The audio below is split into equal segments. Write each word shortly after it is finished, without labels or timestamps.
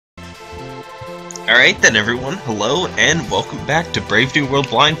Alright then everyone, hello and welcome back to Brave New World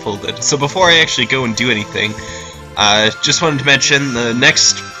Blindfolded. So before I actually go and do anything, just wanted to mention the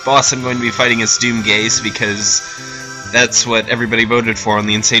next boss I'm going to be fighting is Doomgaze, because that's what everybody voted for on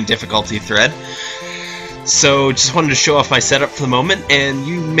the insane difficulty thread. So just wanted to show off my setup for the moment, and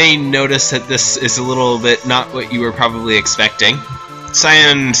you may notice that this is a little bit not what you were probably expecting.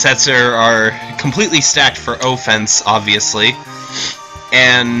 Cyan and Setzer are completely stacked for offense, obviously,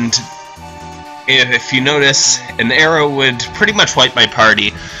 and if you notice, an arrow would pretty much wipe my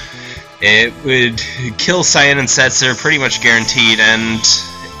party. It would kill Cyan and Setzer, pretty much guaranteed, and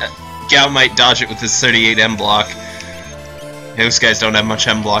Gao might dodge it with his 38 M block. Those guys don't have much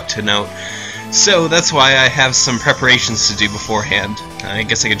M block to note. So that's why I have some preparations to do beforehand. I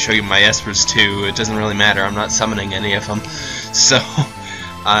guess I could show you my Espers too, it doesn't really matter, I'm not summoning any of them. So,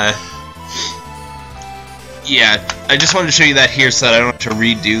 yeah, I just wanted to show you that here so that I don't have to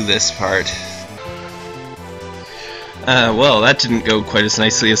redo this part. Well, that didn't go quite as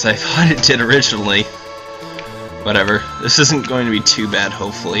nicely as I thought it did originally. Whatever. This isn't going to be too bad,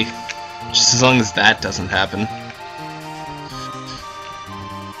 hopefully. Just as long as that doesn't happen.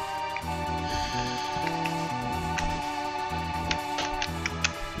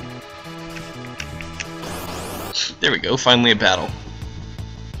 There we go, finally a battle.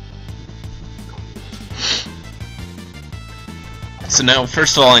 So now,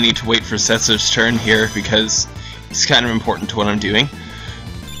 first of all, I need to wait for Setzer's turn here, because it's kind of important to what I'm doing.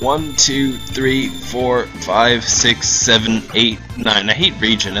 1, 2, 3, 4, 5, 6, 7, 8, 9. I hate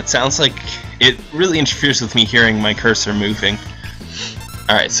region. It sounds like it really interferes with me hearing my cursor moving.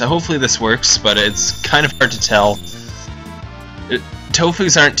 Alright, so hopefully this works, but it's kind of hard to tell.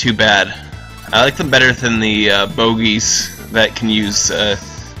 Tofus aren't too bad. I like them better than the bogeys that can use...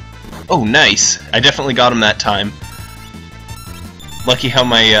 Oh, nice! I definitely got him that time. Lucky how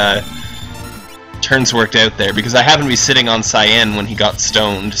my turns worked out there, because I happened to be sitting on Cyan when he got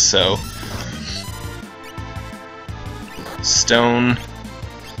stoned, so... Stone...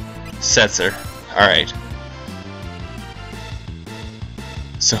 Setzer. Alright.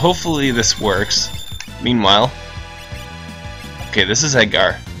 So hopefully this works. Meanwhile... Okay, this is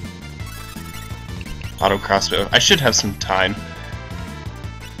Edgar. Auto crossbow. I should have some time.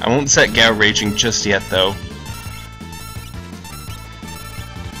 I won't set Gao raging just yet, though.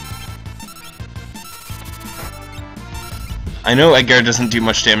 I know Edgar doesn't do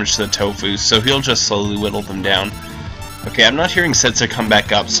much damage to the tofu, so he'll just slowly whittle them down. Okay, I'm not hearing Setzer come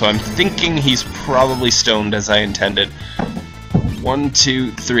back up, so I'm thinking he's probably stoned as I intended. 1,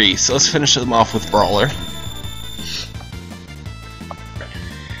 2, 3. So let's finish them off with Brawler.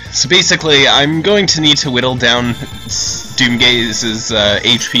 So basically, I'm going to need to whittle down Doomgaze's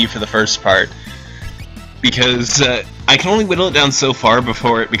HP for the first part, because I can only whittle it down so far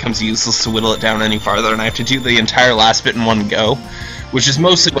before it becomes useless to whittle it down any farther, and I have to do the entire last bit in one go, which is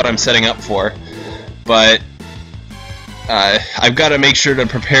mostly what I'm setting up for. But I've got to make sure to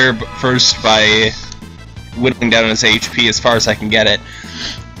prepare first by whittling down his HP as far as I can get it.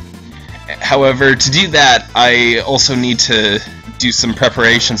 However, to do that, I also need to do some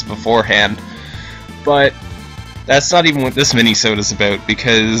preparations beforehand, but that's not even what this mini-sode is about,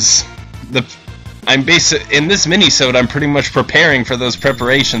 because in this mini-sode I'm pretty much preparing for those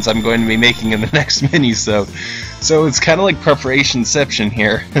preparations I'm going to be making in the next mini-sode, so it's kind of like preparationception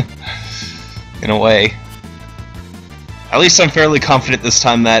here, in a way. At least I'm fairly confident this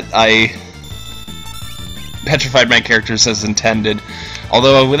time that I petrified my characters as intended,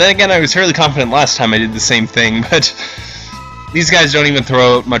 although then again I was fairly confident last time I did the same thing, but these guys don't even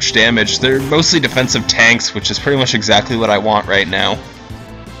throw out much damage. They're mostly defensive tanks, which is pretty much exactly what I want right now.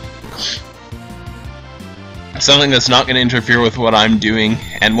 Something that's not going to interfere with what I'm doing,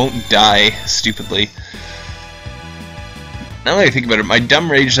 and won't die stupidly. Now that I think about it, my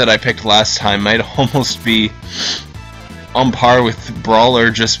dumb rage that I picked last time might almost be on par with Brawler,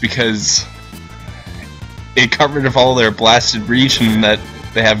 just because it got rid of all their blasted region that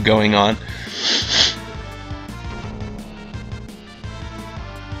they have going on.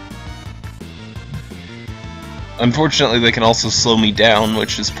 Unfortunately, they can also slow me down,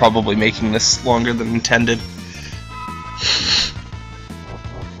 which is probably making this longer than intended.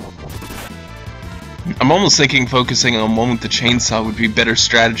 I'm almost thinking focusing on one with the chainsaw would be better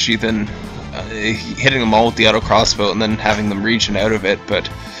strategy than hitting them all with the auto crossbow and then having them region out of it, but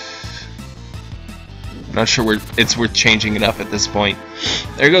I'm not sure it's worth changing it up at this point.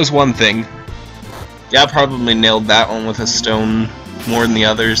 There goes one thing. Yeah, I probably nailed that one with a stone more than the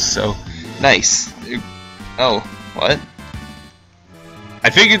others, so nice. Oh, what? I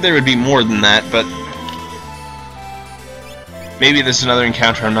figured there would be more than that, but Maybe there's another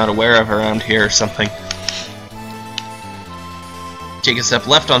encounter I'm not aware of around here or something. Take a step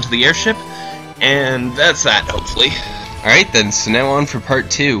left onto the airship, and that's that, hopefully. Alright then, so now on for part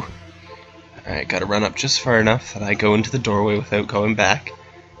 2. Alright, gotta run up just far enough that I go into the doorway without going back.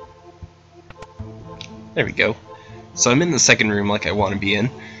 There we go. So I'm in the second room like I want to be in.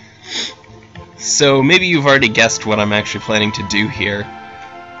 So maybe you've already guessed what I'm actually planning to do here.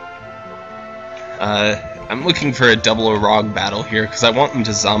 I'm looking for a double Orog battle here, because I want them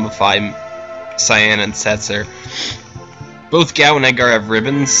to zombify Cyan and Setzer. Both Gao and Edgar have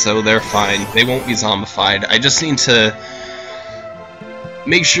ribbons, so they're fine. They won't be zombified. I just need to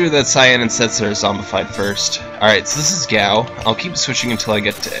make sure that Cyan and Setzer are zombified first. Alright, so this is Gao. I'll keep switching until I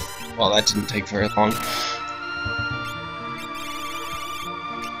get to it. Well, that didn't take very long.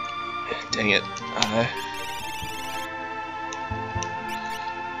 Dang it.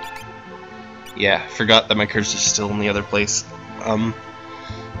 Yeah, forgot that my cursor's still in the other place.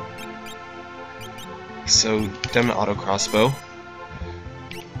 So, down to auto crossbow.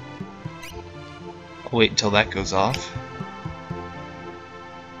 I'll wait until that goes off.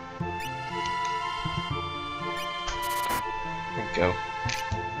 There we go.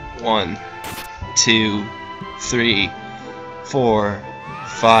 1, 2, 3, 4,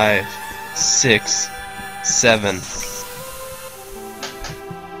 5, 6, 7.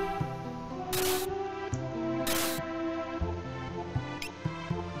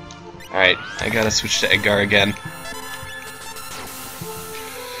 Alright, I gotta switch to Edgar again.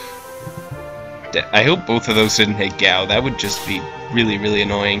 I hope both of those didn't hit Gao. That would just be really, really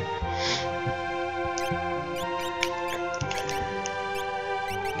annoying.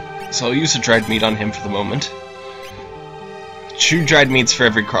 So I'll use a dried meat on him for the moment. 2 dried meats for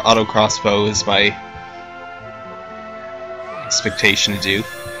every auto crossbow is my expectation to do.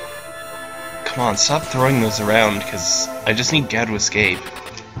 Come on, stop throwing those around, because I just need Gao to escape.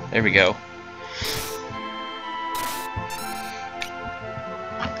 There we go.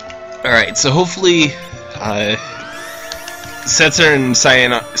 Alright, so hopefully Setzer and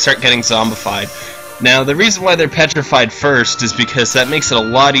Cyan start getting zombified. Now, the reason why they're petrified first is because that makes it a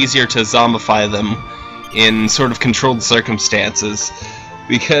lot easier to zombify them in sort of controlled circumstances.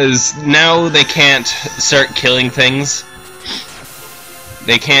 Because now they can't start killing things.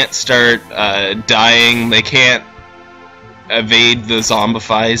 They can't start dying. They can't evade the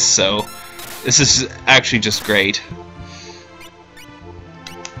zombifies, so this is actually just great.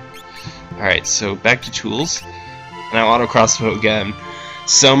 Alright, so back to tools. Now auto crossbow again.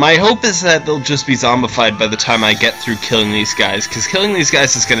 So my hope is that they'll just be zombified by the time I get through killing these guys, because killing these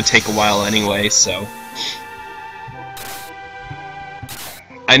guys is going to take a while anyway, so...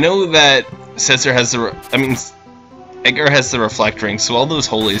 I know that Setzer has the... Edgar has the reflect ring, so all those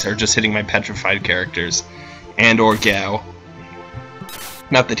holies are just hitting my petrified characters. And or Gao.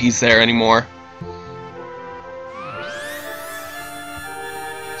 Not that he's there anymore.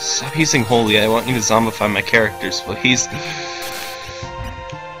 Stop using holy, I want you to zombify my characters, please.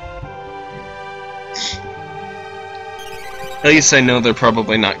 At least I know they're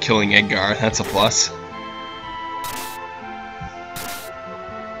probably not killing Edgar, that's a plus.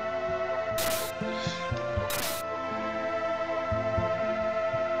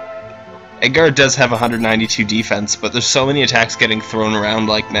 Edgar does have 192 defense, but there's so many attacks getting thrown around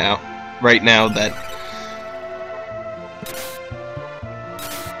right now that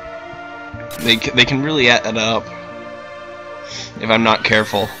they can really add up if I'm not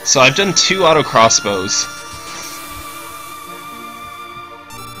careful. So I've done 2 auto crossbows.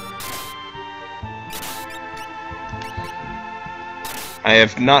 I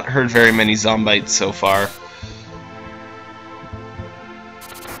have not heard very many zombites so far.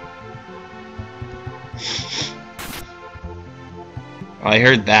 I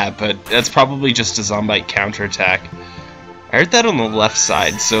heard that, but that's probably just a zombite counterattack. I heard that on the left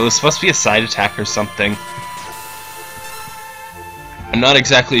side, so it's supposed to be a side attack or something. I'm not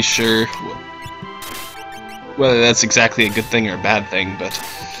exactly sure whether that's exactly a good thing or a bad thing, but...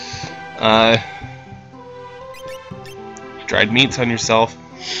 dried meats on yourself.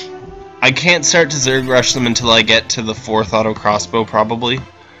 I can't start to Zerg Rush them until I get to the 4th auto crossbow, probably.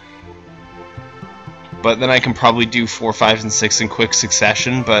 But then I can probably do 4, 5, and 6 in quick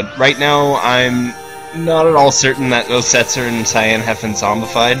succession, but right now I'm not at all certain that those Setzer and Cyan have been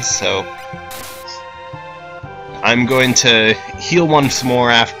zombified, so... I'm going to heal once more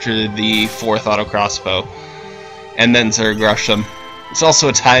after the 4th auto crossbow, and then Zerg Rush them. It's also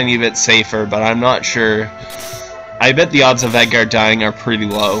a tiny bit safer, but I'm not sure. I bet the odds of Edgar dying are pretty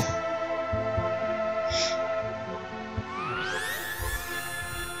low.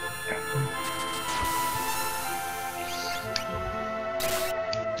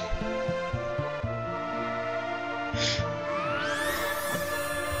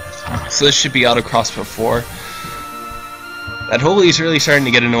 So this should be auto crossbow 4. That holy is really starting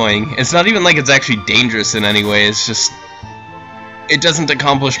to get annoying. It's not even like it's actually dangerous in any way, it's just... it doesn't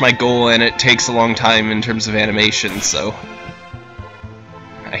accomplish my goal and it takes a long time in terms of animation, so...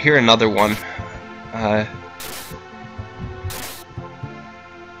 I hear another one.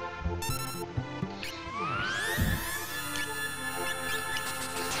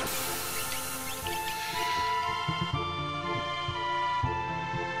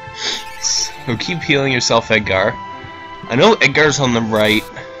 So keep healing yourself, Edgar. I know Edgar's on the right.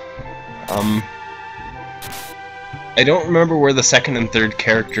 I don't remember where the second and third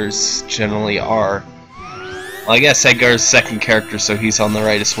characters generally are. Well, I guess Edgar's second character, so he's on the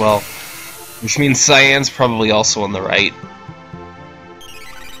right as well. Which means Cyan's probably also on the right.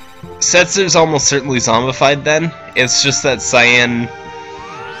 Setsu's almost certainly zombified then. It's just that Cyan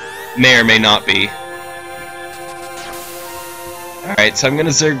may or may not be. Alright, so I'm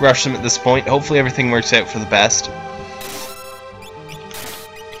gonna Zerg rush them at this point. Hopefully everything works out for the best.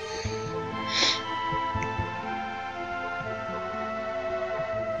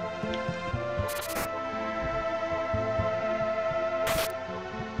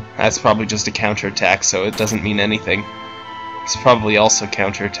 That's probably just a counterattack, so it doesn't mean anything. It's probably also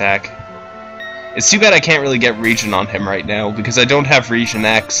counterattack. It's too bad I can't really get Regen on him right now, because I don't have Regen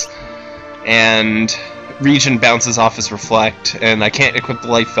X, and Regen bounces off his Reflect, and I can't equip the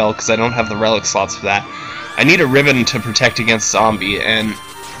Light Fell because I don't have the relic slots for that. I need a Ribbon to protect against Zombie, and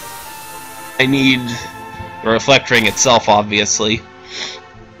I need the Reflect Ring itself, obviously,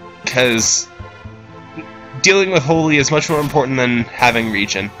 because dealing with Holy is much more important than having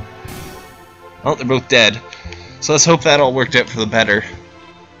Regen. Well, they're both dead, so let's hope that all worked out for the better.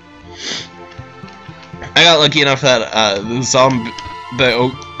 I got lucky enough that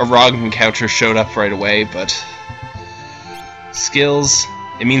the Aragon counter showed up right away, but skills,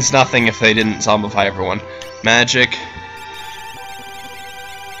 it means nothing if they didn't zombify everyone. Magic.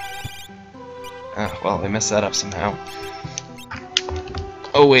 Ah, well, they messed that up somehow.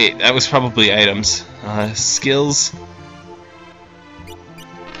 Oh wait, that was probably items. Skills.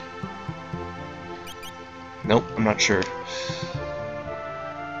 Nope, I'm not sure.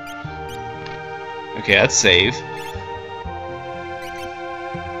 Okay, that's save.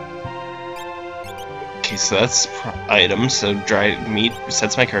 Okay, so that's items, so dried meat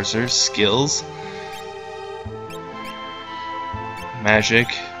resets my cursor. Skills. Magic.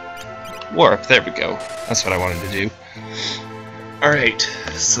 Warp, there we go. That's what I wanted to do. Alright,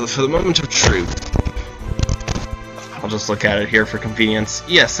 so for the moment of truth, I'll just look at it here for convenience.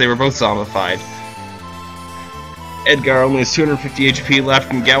 Yes, they were both zombified. Edgar only has 250 HP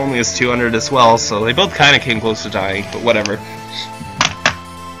left, and Gao only has 200 as well, so they both kind of came close to dying, but whatever.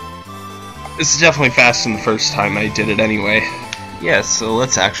 This is definitely faster than the first time I did it anyway. Yeah, so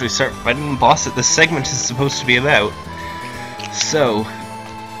let's actually start fighting the boss that this segment is supposed to be about. So,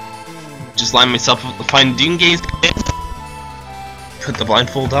 just line myself up to find Doomgaze, put the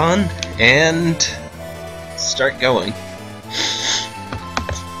blindfold on, and start going.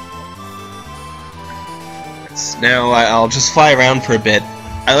 Now I'll just fly around for a bit.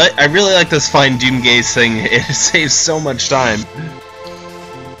 I really like this Find Doomgaze thing. It saves so much time.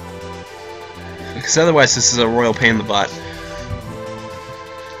 Because otherwise this is a royal pain in the butt.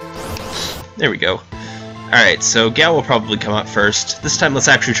 There we go. Alright, so Gao will probably come up first. This time let's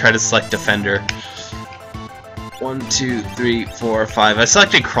actually try to select Defender. 1, 2, 3, 4, 5. I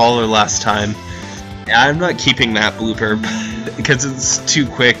selected Crawler last time. Yeah, I'm not keeping that blooper because it's too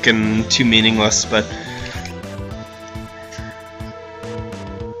quick and too meaningless, but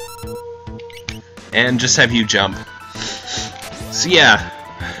and just have you jump. So yeah,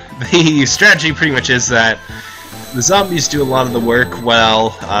 the strategy pretty much is that the zombies do a lot of the work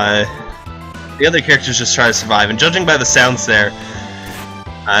while the other characters just try to survive, and judging by the sounds there,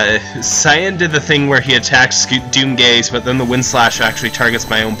 Cyan did the thing where he attacks Doomgaze, but then the Wind Slash actually targets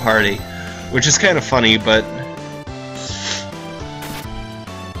my own party, which is kind of funny, but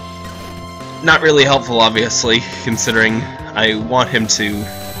not really helpful, obviously, considering I want him to...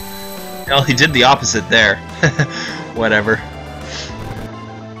 Well, he did the opposite there. Whatever.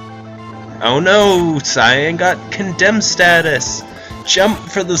 Oh no! Cyan got condemned status! Jump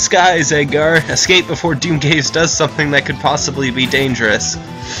for the skies, Edgar! Escape before Doomgaze does something that could possibly be dangerous.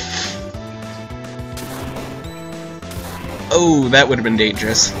 Oh, that would have been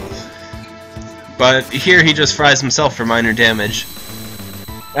dangerous. But here he just fries himself for minor damage.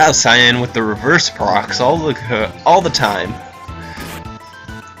 Wow, Cyan with the reverse procs all the time.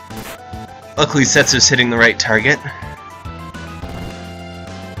 Luckily, Setsu's hitting the right target.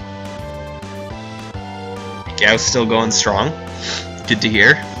 Gao's still going strong. Good to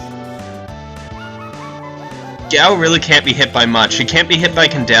hear. Gao really can't be hit by much. He can't be hit by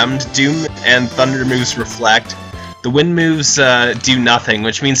Condemned, Doom and Thunder moves reflect. The Wind moves do nothing,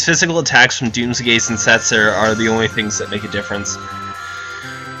 which means physical attacks from Doomsgaze and Setzer are the only things that make a difference.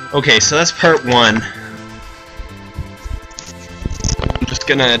 Okay, so that's part 1. I'm just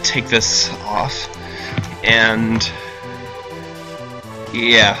gonna take this off, and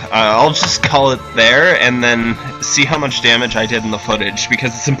yeah, I'll just call it there, and then see how much damage I did in the footage,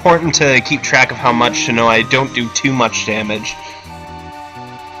 because it's important to keep track of how much to know I don't do too much damage.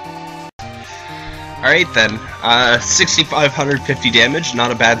 Alright then, 6,550 damage,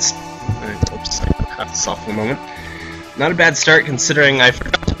 not a bad oops, I have to stop for a moment. Not a bad start considering I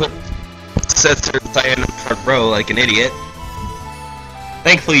forgot to put Setzer in the front row like an idiot.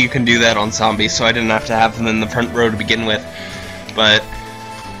 Thankfully you can do that on zombies, so I didn't have to have them in the front row to begin with. But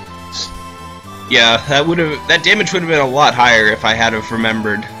yeah, that damage would have been a lot higher if I had have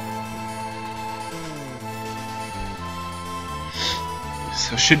remembered.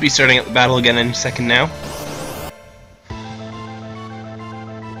 So should be starting up the battle again any second now.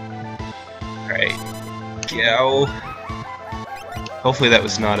 Alright. Go. Hopefully that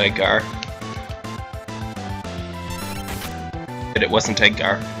was not Edgar. But it wasn't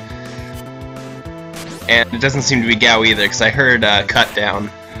Edgar. And it doesn't seem to be Gao either, because I heard cut down.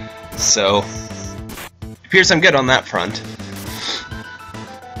 So it appears I'm good on that front.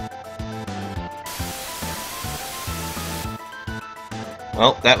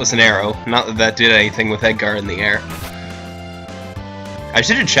 Well, that was an arrow. Not that that did anything with Edgar in the air. I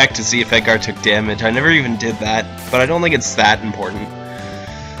should have checked to see if Edgar took damage. I never even did that, but I don't think it's that important.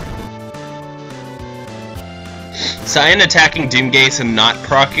 Cyan attacking Doomgaze and not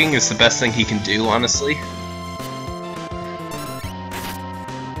proccing is the best thing he can do, honestly.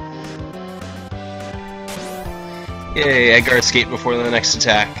 Yay, Edgar escaped before the next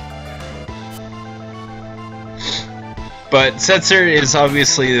attack. But Setzer is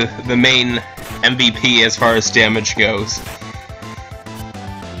obviously the main MVP as far as damage goes.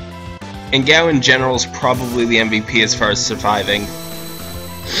 And Gao in general is probably the MVP as far as surviving.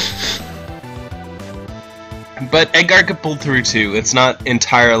 But Edgar could pull through too. It's not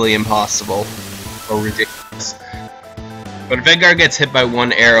entirely impossible or ridiculous. But if Edgar gets hit by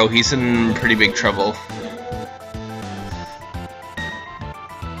one arrow, he's in pretty big trouble.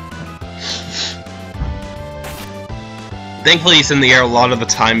 Thankfully he's in the air a lot of the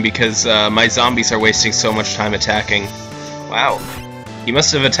time because my zombies are wasting so much time attacking. Wow. He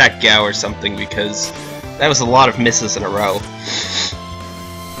must have attacked Gao or something because that was a lot of misses in a row.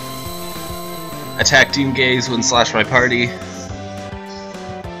 Attack Doomgaze, Wind Slash my party.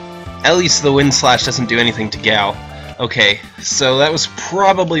 At least the Wind Slash doesn't do anything to Gao. Okay, so that was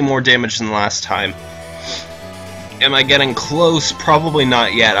probably more damage than last time. Am I getting close? Probably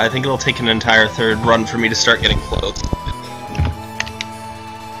not yet. I think it'll take an entire third run for me to start getting close.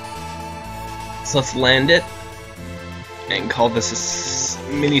 So let's land it and call this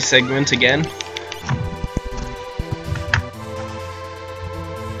a mini segment again.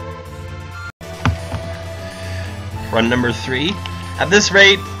 Run number 3. At this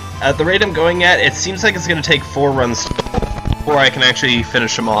rate, at the rate I'm going at, it seems like it's going to take 4 runs before I can actually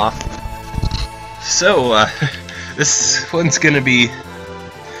finish them off. So, this one's going to be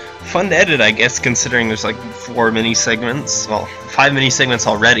fun to edit, I guess, considering there's like 4 mini segments. Well, 5 mini segments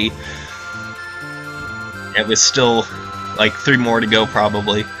already. And with still like 3 more to go,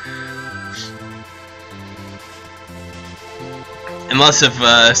 probably. Unless if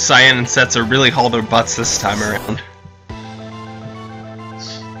Cyan and Setzer really haul their butts this time around.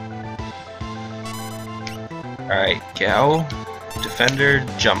 Alright, Gao, Defender,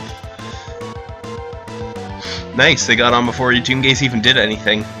 Jump. Nice, they got on before Doomgaze even did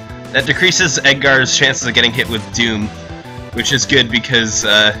anything. That decreases Edgar's chances of getting hit with Doom, which is good because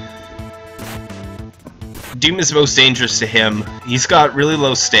Doom is most dangerous to him. He's got really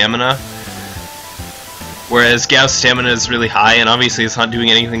low stamina, whereas Gao's stamina is really high, and obviously it's not doing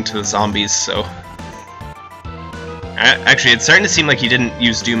anything to the zombies, so... Actually, it's starting to seem like he didn't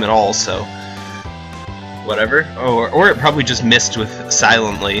use Doom at all, so... Whatever. Oh, or it probably just missed with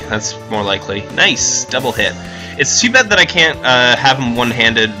Silently. That's more likely. Nice! Double hit. It's too bad that I can't have him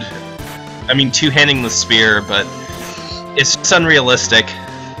one-handed... I mean, two-handing the spear, but... It's just unrealistic.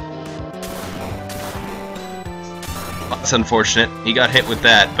 That's unfortunate. He got hit with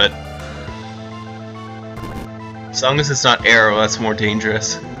that, but... As long as it's not arrow, that's more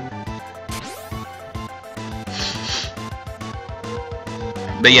dangerous.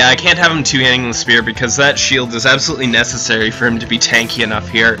 But yeah, I can't have him two-handing the spear because that shield is absolutely necessary for him to be tanky enough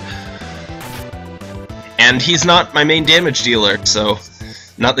here. And he's not my main damage dealer, so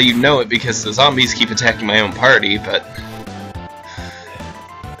Not that you know it because the zombies keep attacking my own party, but...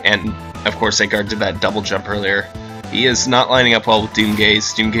 And, of course, Edgar did that double jump earlier. He is not lining up well with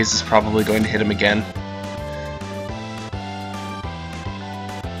Doomgaze. Doomgaze is probably going to hit him again.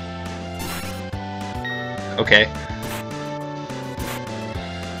 Okay.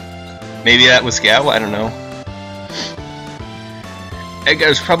 Maybe that was Gao? I don't know.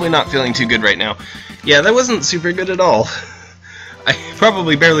 Edgar's probably not feeling too good right now. Yeah, that wasn't super good at all. I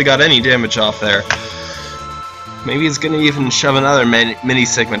probably barely got any damage off there. Maybe he's gonna even shove another mini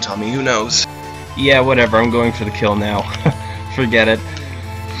segment on me, who knows? Yeah, whatever, I'm going for the kill now. Forget it.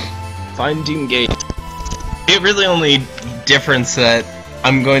 Find Doomgate. The really only difference that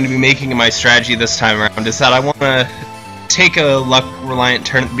I'm going to be making in my strategy this time around is that I want to take a luck-reliant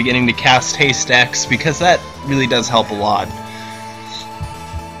turn at the beginning to cast Haste X, because that really does help a lot.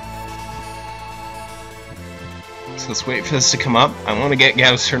 So let's wait for this to come up. I want to get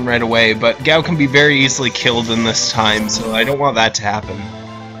Gao's turn right away, but Gao can be very easily killed in this time, so I don't want that to happen.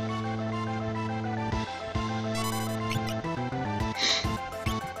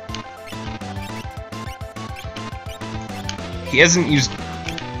 He hasn't used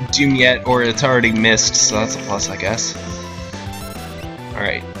Doom yet, or it's already missed, so that's a plus, I guess.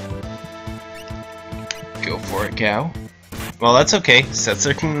 Alright. Go for it, Gao. Well, that's okay.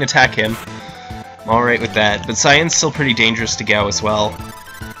 Setzer can attack him. I'm alright with that, but Cyan's still pretty dangerous to Gao as well.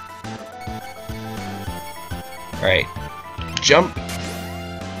 Alright. Jump.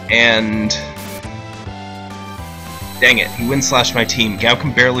 And... Dang it, he wind slashed my team. Gao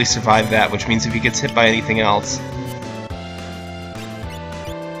can barely survive that, which means if he gets hit by anything else...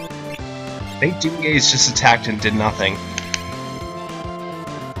 I think Doomgaze just attacked and did nothing.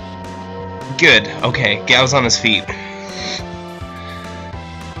 Good, okay, Gao's on his feet.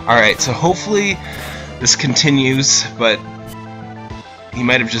 Alright, so hopefully this continues, but he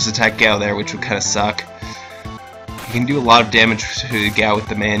might have just attacked Gao there, which would kind of suck. He can do a lot of damage to Gao with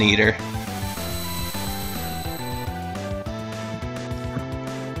the Man-Eater.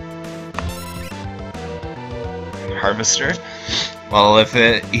 Harvester. Well, if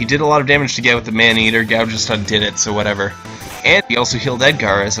he did a lot of damage to Gao with the Man-Eater, Gao just undid it, so whatever. And he also healed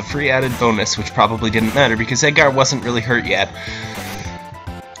Edgar as a free added bonus, which probably didn't matter because Edgar wasn't really hurt yet.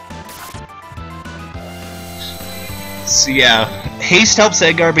 So yeah, Haste helps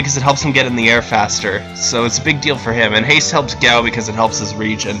Edgar because it helps him get in the air faster, so it's a big deal for him, and Haste helps Gao because it helps his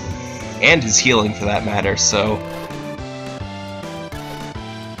regen, and his healing for that matter, so...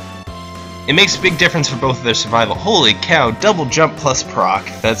 It makes a big difference for both of their survival. Holy cow, double jump plus proc.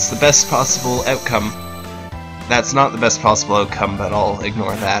 That's the best possible outcome. That's not the best possible outcome, but I'll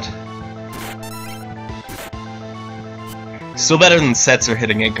ignore that. Still better than Setzer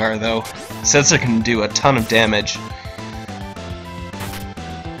hitting Edgar, though. Setzer can do a ton of damage.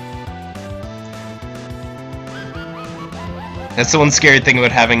 That's the one scary thing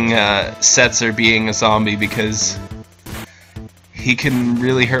about having Setzer being a zombie, because he can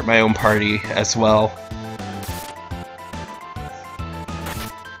really hurt my own party as well.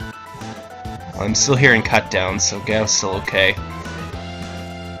 I'm still hearing cut down, so Gao's still okay.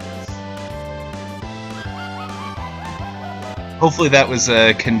 Hopefully that was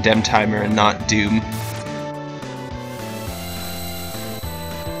a condemn timer and not Doom.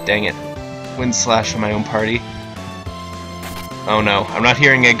 Dang it. Wind slash on my own party. Oh no, I'm not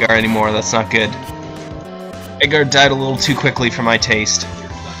hearing Edgar anymore, that's not good. Edgar died a little too quickly for my taste.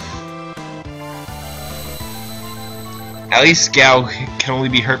 At least Gao can only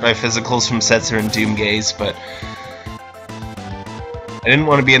be hurt by physicals from Setzer and Doomgaze, but I didn't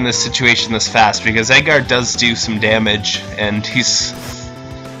want to be in this situation this fast because Edgar does do some damage, and he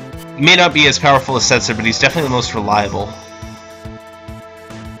may not be as powerful as Setzer, but he's definitely the most reliable.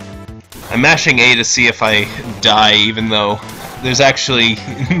 I'm mashing A to see if I die, even though there's actually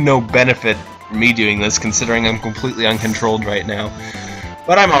no benefit for me doing this, considering I'm completely uncontrolled right now.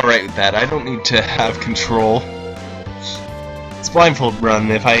 But I'm alright with that. I don't need to have control. It's blindfold run.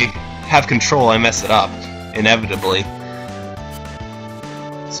 If I have control, I mess it up, inevitably.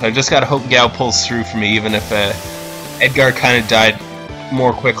 So I just gotta hope Gao pulls through for me, even if Edgar kind of died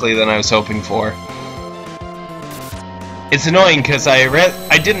more quickly than I was hoping for. It's annoying because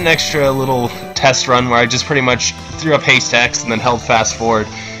I did an extra little test run where I just pretty much threw up Haste X and then held fast forward,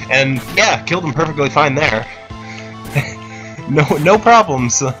 and yeah, killed him perfectly fine there. No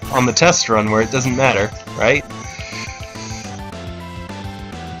problems on the test run where it doesn't matter, right?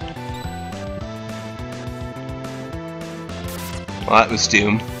 Well, that was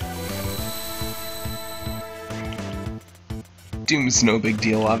Doom. Doom's no big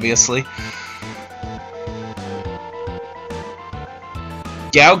deal, obviously.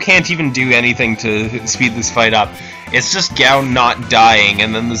 Gao can't even do anything to speed this fight up. It's just Gao not dying,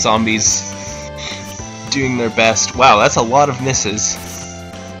 and then the zombies doing their best. Wow, that's a lot of misses.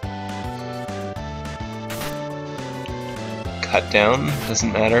 Cut down,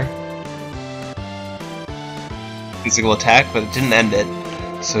 doesn't matter. Physical attack, but it didn't end it,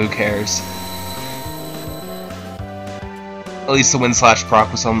 so who cares? At least the wind slash proc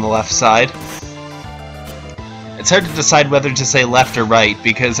was on the left side. It's hard to decide whether to say left or right,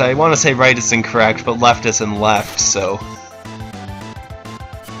 because I want to say right is incorrect, but left isn't left, so...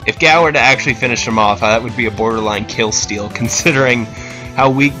 If Gao were to actually finish him off, that would be a borderline kill steal, considering how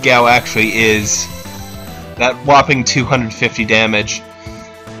weak Gao actually is. That whopping 250 damage.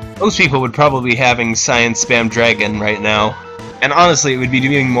 Most people would probably be having Science Spam Dragon right now. And honestly, it would be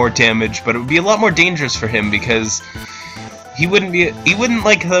doing more damage, but it would be a lot more dangerous for him, because he wouldn't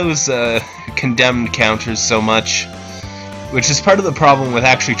like those condemned counters so much, which is part of the problem with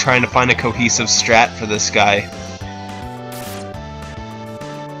actually trying to find a cohesive strat for this guy.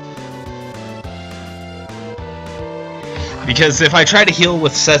 Because if I try to heal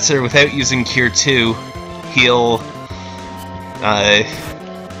with Setzer without using Cure 2, he'll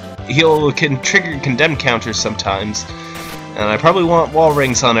trigger condemned counters sometimes, and I probably want wall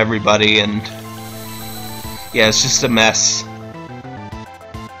rings on everybody, and yeah, it's just a mess.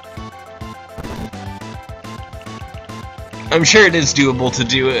 I'm sure it is doable to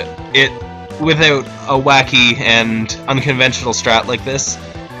do it without a wacky and unconventional strat like this,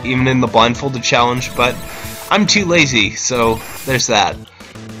 even in the blindfolded challenge, but I'm too lazy, so there's that.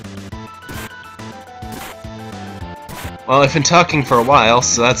 Well, I've been talking for a while,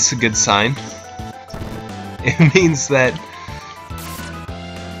 so that's a good sign. It means that...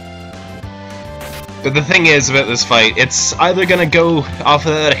 But the thing is about this fight, it's either gonna go off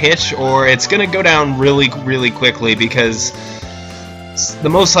without a hitch, or it's gonna go down really, really quickly, because the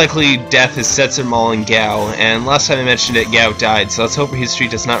most likely death is Setzer, Maul, and Gao, and last time I mentioned it, Gao died, so let's hope history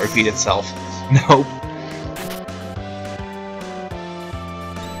does not repeat itself. Nope.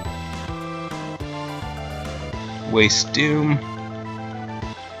 Waste Doom.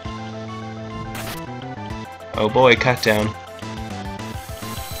 Oh boy, cut down.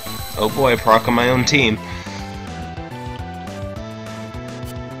 Oh boy, proc on my own team.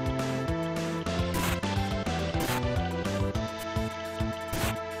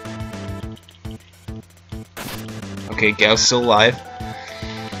 Okay, Gao's still alive.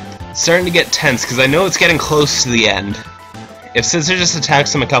 It's starting to get tense, because I know it's getting close to the end. If Setzer just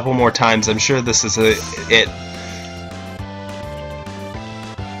attacks him a couple more times, I'm sure this is it.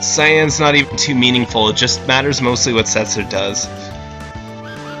 Cyan's not even too meaningful, it just matters mostly what Setzer does.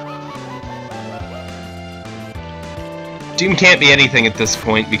 Doom can't be anything at this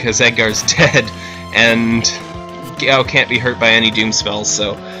point because Edgar's dead, and Gao can't be hurt by any Doom spells,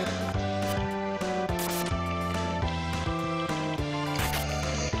 so...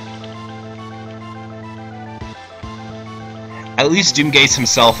 At least Doomgaze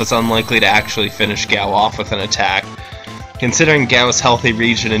himself is unlikely to actually finish Gao off with an attack, considering Gao's healthy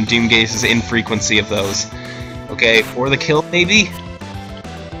region and Doomgaze's infrequency of those. Okay, for the kill, maybe?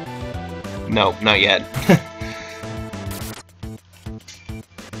 No, not yet.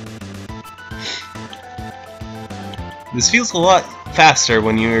 This feels a lot faster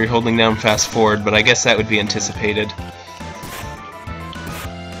when you're holding down fast forward, but I guess that would be anticipated.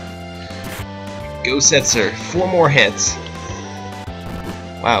 Go Setzer, 4 more hits.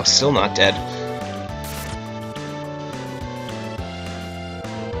 Wow, still not dead.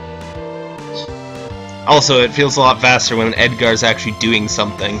 Also, it feels a lot faster when Edgar's actually doing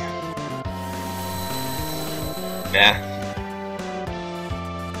something. Nah.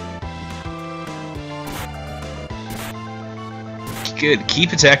 Good,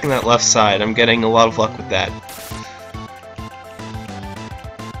 keep attacking that left side. I'm getting a lot of luck with that.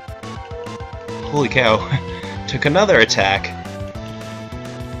 Holy cow. Took another attack.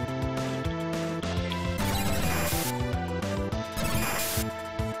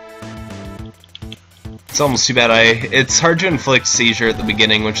 It's almost too bad it's hard to inflict seizure at the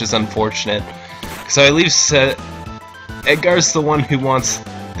beginning, which is unfortunate. So I leave Edgar's the one who wants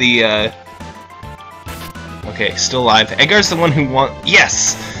the, Okay, still alive. Edgar's the one who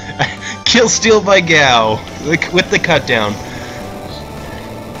Yes! Kill steal by Gao! With the cut down.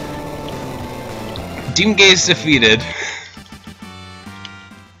 Doomgaze defeated.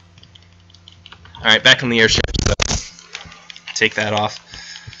 Alright, back on the airship, so take that off.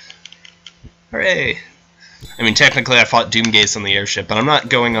 Hooray! I mean, technically I fought Doomgaze on the airship, but I'm not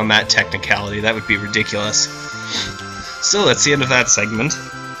going on that technicality. That would be ridiculous. So, that's the end of that segment.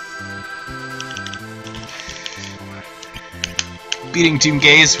 beating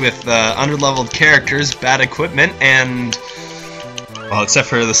Doomgaze with underleveled characters, bad equipment, and... well, except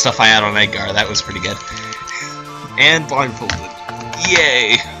for the stuff I had on Edgar, that was pretty good. And blindfolded.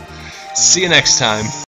 Yay! See you next time.